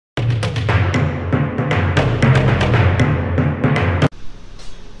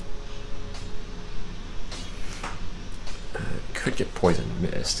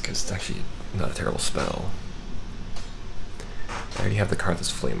pissed because it's actually not a terrible spell. I already have the card that's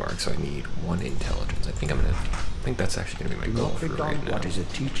flame mark, so I need 1 intelligence. I think that's actually gonna be my goal for right now. What is a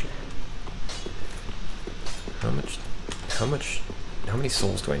teacher? How many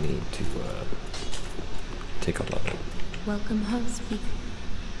souls do I need to take a level? Welcome home, speaker.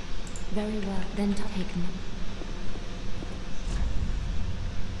 Very well, then taken.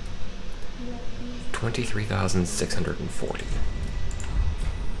 23,640.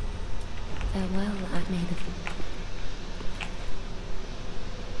 Farewell, I made of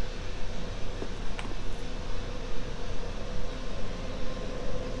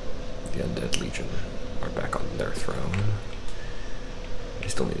The Undead Legion are back on their throne. I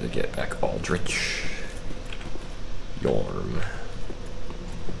still need to get back Aldrich, Yorm,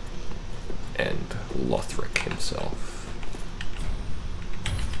 and Lothric himself.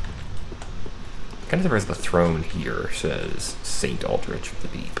 Kind of surprised the throne here says Saint Aldrich of the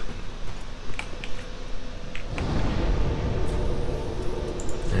Deep.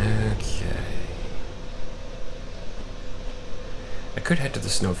 Okay. I could head to the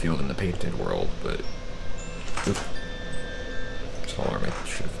snowfield in the Painted World, but... Oop. Small alarm I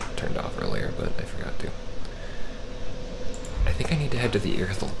should have turned off earlier, but I forgot to. I think I need to head to the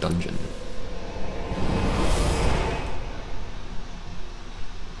Irithel dungeon.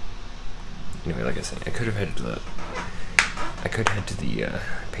 Anyway, like I said, I could have headed to the... I could head to the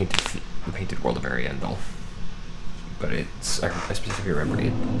Painted World of Ariandel. But it's... I specifically remember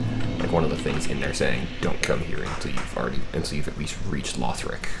it, like one of the things in there saying, don't come here until you've at least reached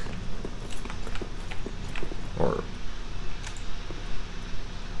Lothric. Or...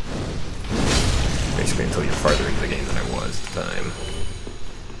 basically until you're farther into the game than I was at the time.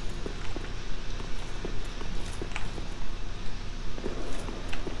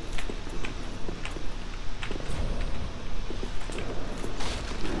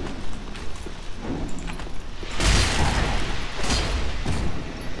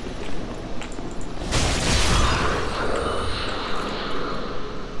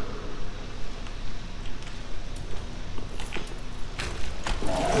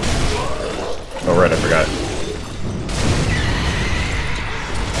 Oh right, I forgot.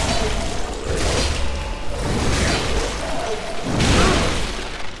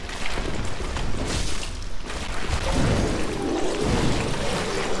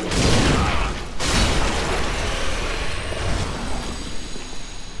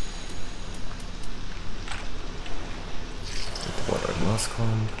 Blood-Red Moss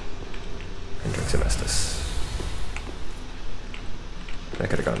Clump and drink some Estus. That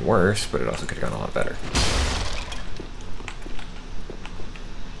could have gone worse, but it also could have gone a lot better.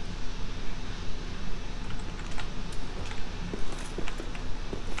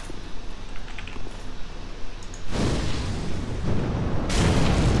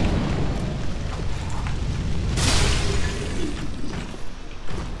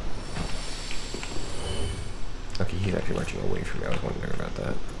 Okay, he's actually marching away from me. I was wondering about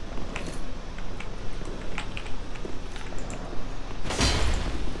that.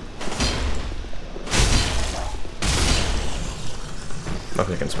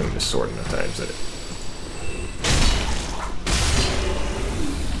 Luckily I can swing this sword enough times that it...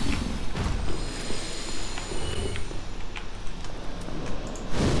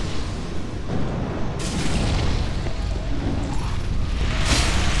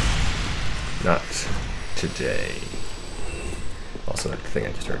 Not today. Also, that thing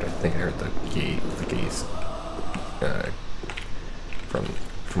I just heard, I think I heard the gaze from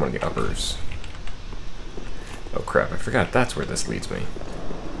one of the uppers. Oh crap, I forgot that's where this leads me.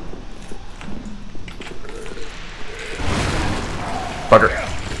 Bugger.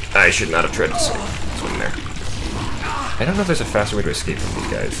 I should not have tried to swing there. I don't know if there's a faster way to escape from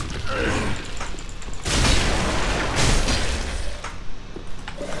these guys.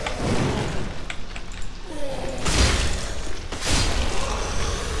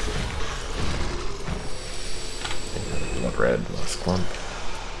 Blood-Red Moss Clump.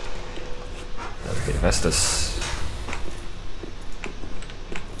 Another bit of Estus.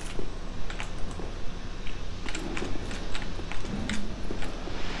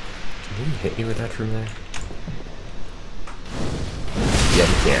 Can he hit me with that from there? Yeah,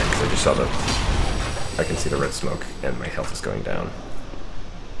 he can, because I just saw I can see the red smoke, and my health is going down.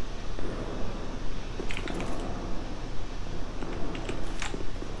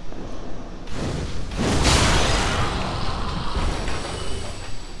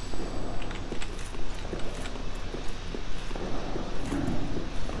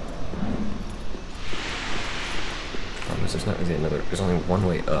 There's not really another. There's only one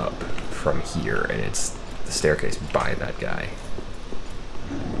way up from here, and it's the staircase by that guy.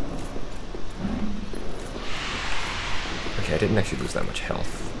 didn't actually lose that much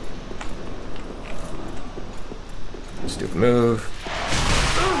health. Stupid move.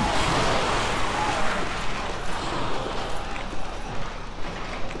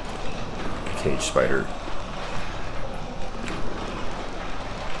 Cage spider.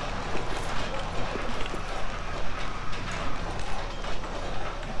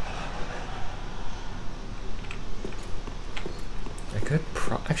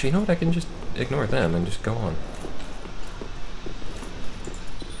 Actually, you know what? I can just ignore them and just go on.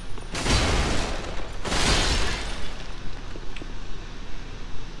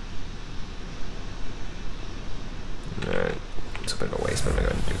 Alright, it's a bit of a waste, but I'm going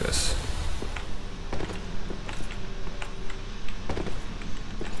to go ahead and do this.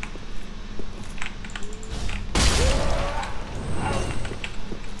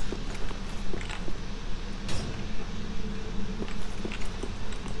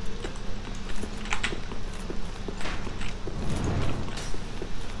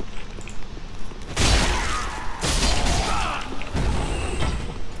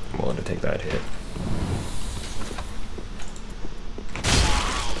 Take that hit.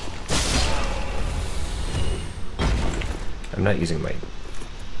 I'm not using my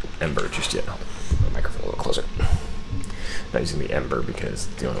ember just yet. Hold my microphone a little closer. Not using the ember because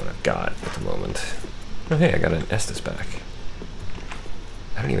it's the only one I've got at the moment. Oh hey, I got an Estus back.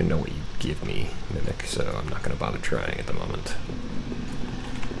 I don't even know what you give me, Mimic, so I'm not going to bother trying at the moment.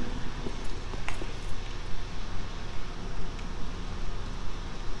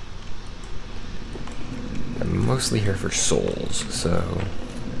 Mostly here for souls, so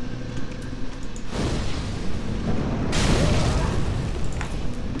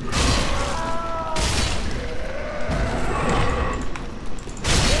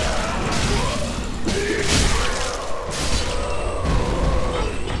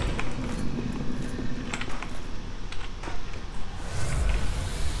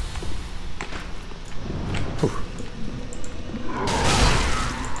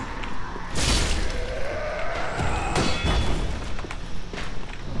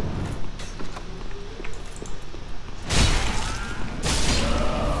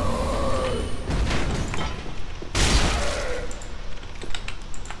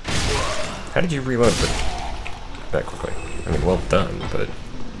how did you reload that quickly? I mean, well done, but...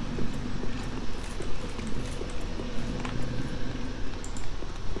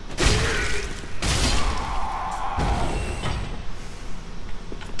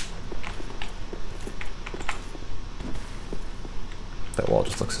 that wall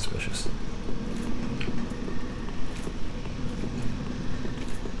just looks suspicious.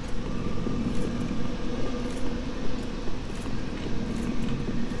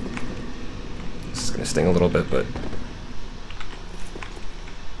 Sting a little bit, but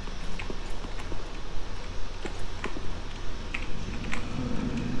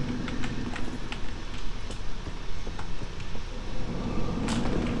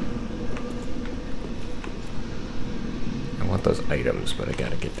I want those items, but I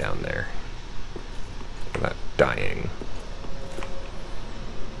gotta get down there without dying.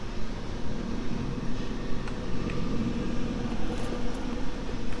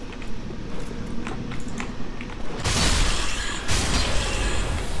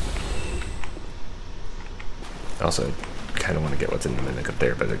 I also kind of want to get what's in the Mimic up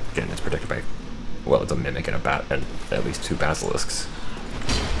there, but again, it's protected by, well, it's a Mimic and a bat and at least 2 basilisks.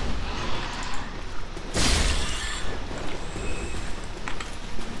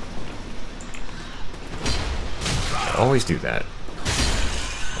 I always do that.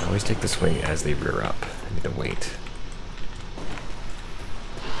 I always take the swing as they rear up. I need to wait.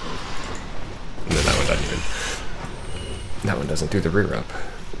 And then that one doesn't even. That one doesn't do the rear up.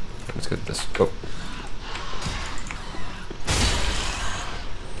 Let's go to this. Oh.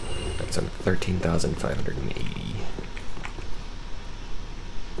 That's on 13,580.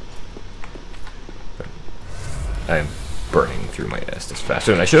 I am burning through my Estus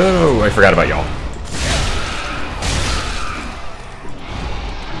faster than I should. Oh, I forgot about y'all.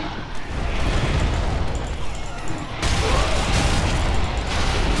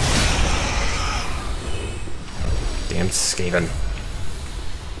 Damn Skaven.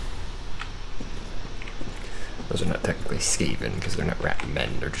 Those are not technically Skaven because they're not rat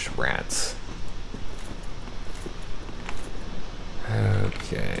men, they're just rats.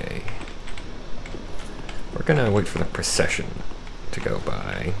 Okay. We're gonna wait for the procession to go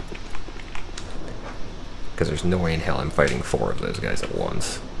by. Because there's no way in hell I'm fighting 4 of those guys at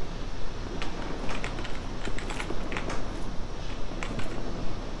once.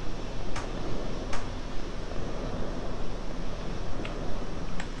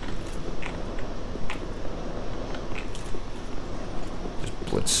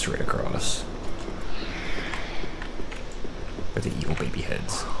 bullets straight across. With the evil baby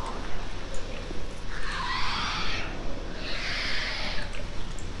heads.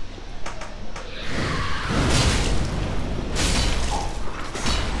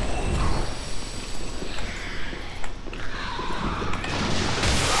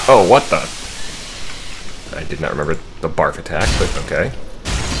 Oh, what the? I did not remember the barf attack, but okay.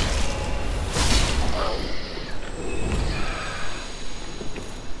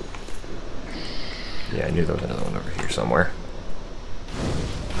 Yeah, I knew there was another one over here somewhere.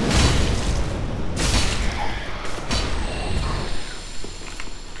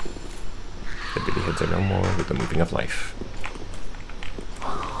 The baby heads are no more with the moving of life.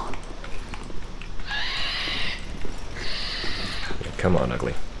 Yeah, come on,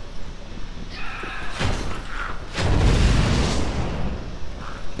 ugly.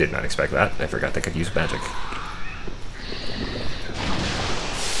 Did not expect that. I forgot they could use magic.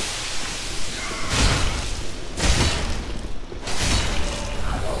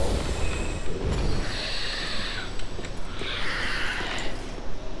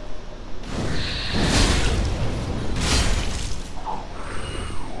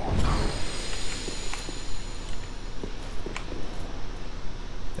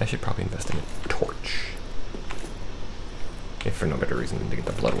 I should probably invest in a torch. If for no better reason than to get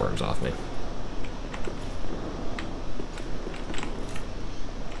the bloodworms off me.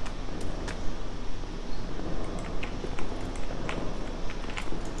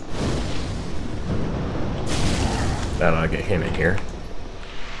 That ought to get him in here.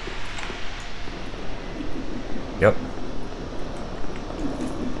 Yep.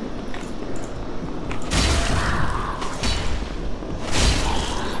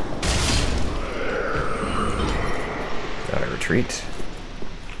 Retreat.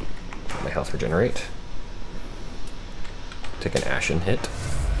 Let my health regenerate. Take an ashen hit.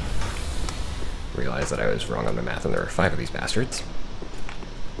 Realize that I was wrong on the math and there are 5 of these bastards.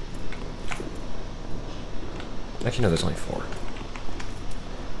 Actually, no, there's only 4.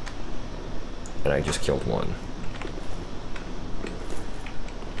 And I just killed 1.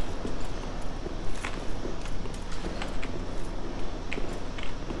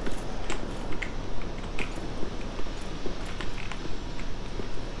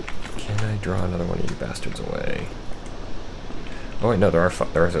 Draw another one of you bastards away. Oh wait, no, there are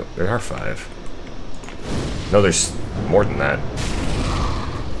 5. There are 5. No, there's more than that.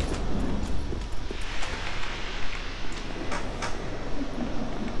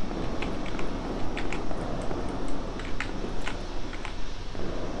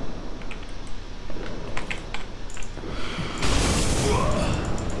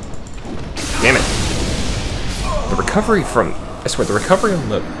 Damn it! The recovery from, I swear, the recovery on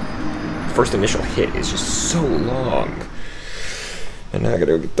the first initial hit is just so long. And now I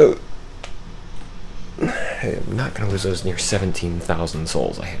gotta get the... I'm not gonna lose those near 17,000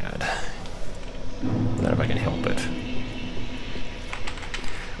 souls I had. Not if I can help it.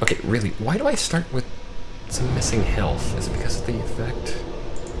 Okay, really, why do I start with some missing health? Is it because of the effect?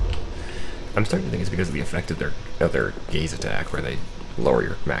 I'm starting to think it's because of the effect of their gaze attack, where they lower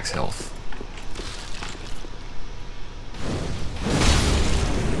your max health.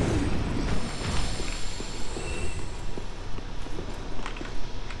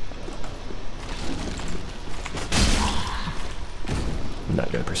 I'm not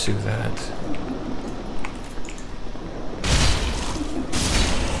going to pursue that.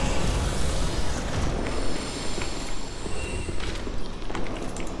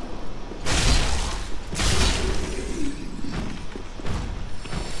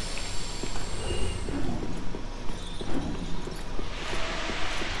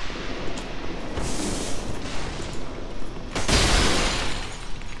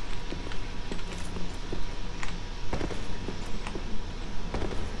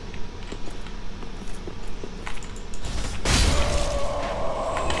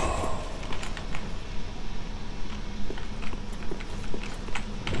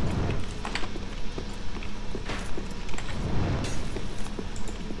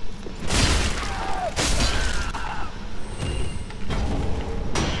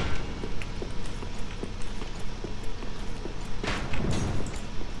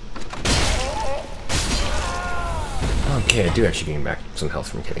 Okay, I do actually gain back some health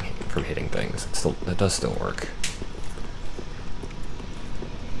from hitting things. That does still work.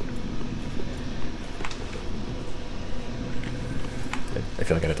 I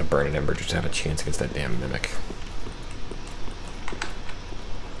feel like I'd have to burn an ember just to have a chance against that damn mimic.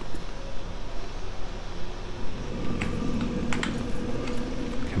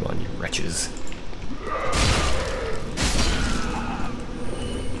 Come on, you wretches.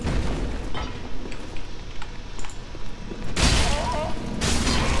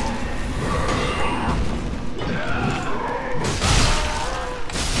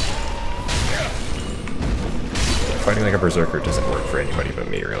 Berserker doesn't work for anybody but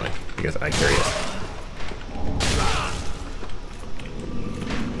me, really, because I carry it.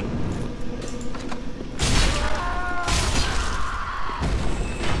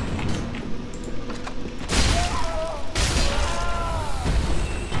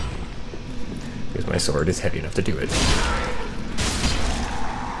 Because my sword is heavy enough to do it.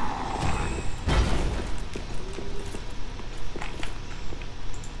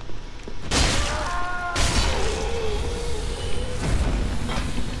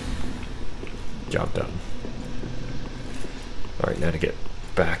 Job done. Alright, now to get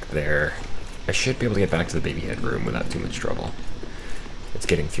back there. I should be able to get back to the baby head room without too much trouble. It's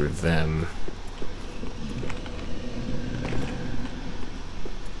getting through them.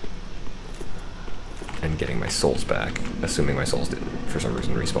 And getting my souls back, assuming my souls didn't, for some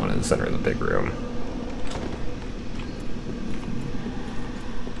reason, respawn in the center of the big room.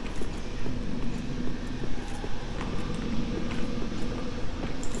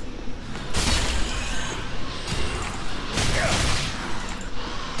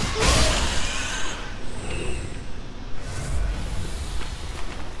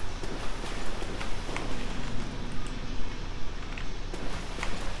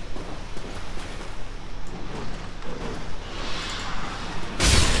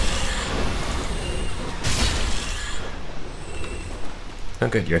 Oh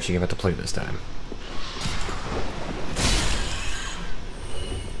good, you actually got to play this time.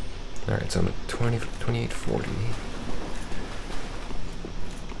 Alright, so I'm at 2840.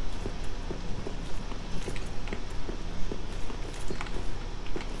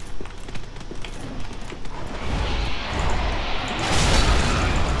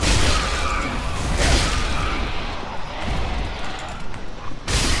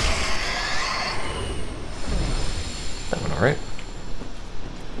 That went alright.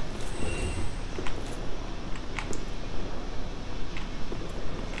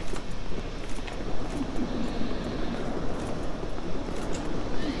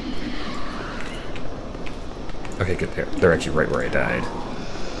 Okay, good. They're actually right where I died.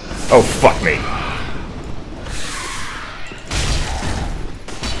 Oh, fuck me!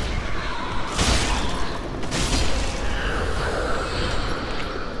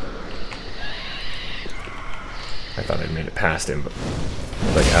 I thought I'd made it past him, but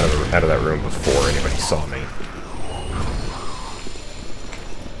like out of that room before anybody saw me.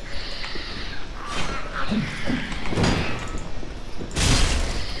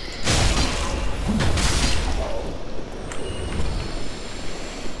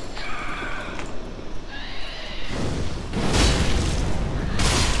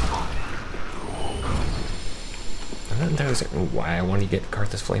 I'm not entirely certain why I want to get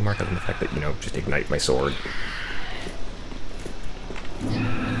Karthus Flame Mark, other than the fact that, you know, just ignite my sword.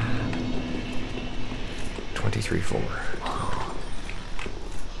 $23.4.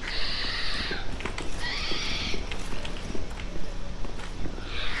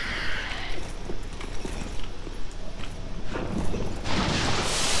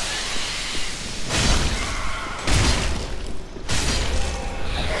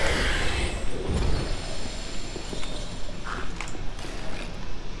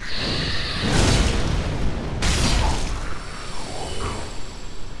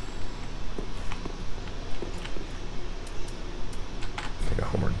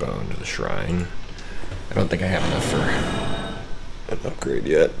 Homeward Bone to the shrine. I don't think I have enough for an upgrade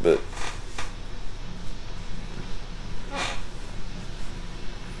yet, but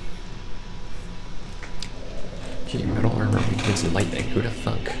gee, metal armor against lightning. Who'd have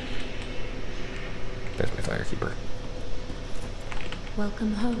thunk? There's my Firekeeper.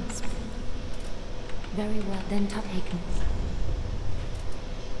 Welcome home. Very well then, taken.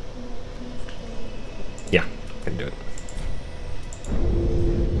 Yeah, I can do it.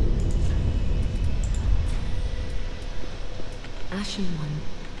 Ashen One,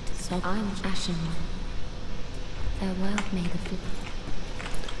 so I'm Ashen One. Farewell, may the fifth.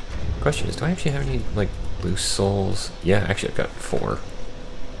 Question is, do I actually have any, like, loose souls? Yeah, actually I've got 4.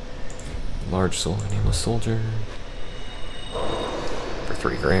 Large soul, nameless soldier. For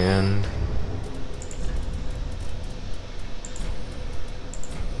 $3 grand.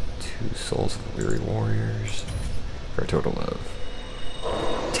 2 souls of the weary warriors. For a total of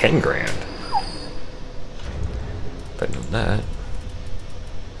 10 grand. If I'd known that.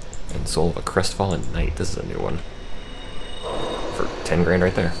 And Soul of a Crestfallen Knight. This is a new one. For 10 grand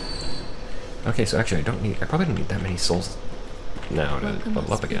right there. Okay, so actually I probably don't need that many souls now to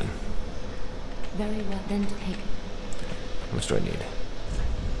level up again. Very well then, take. How much do I need?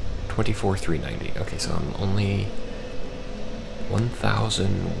 24,390. Okay, so I'm only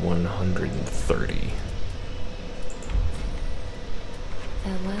 1,130.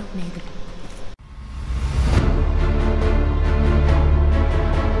 Farewell, may the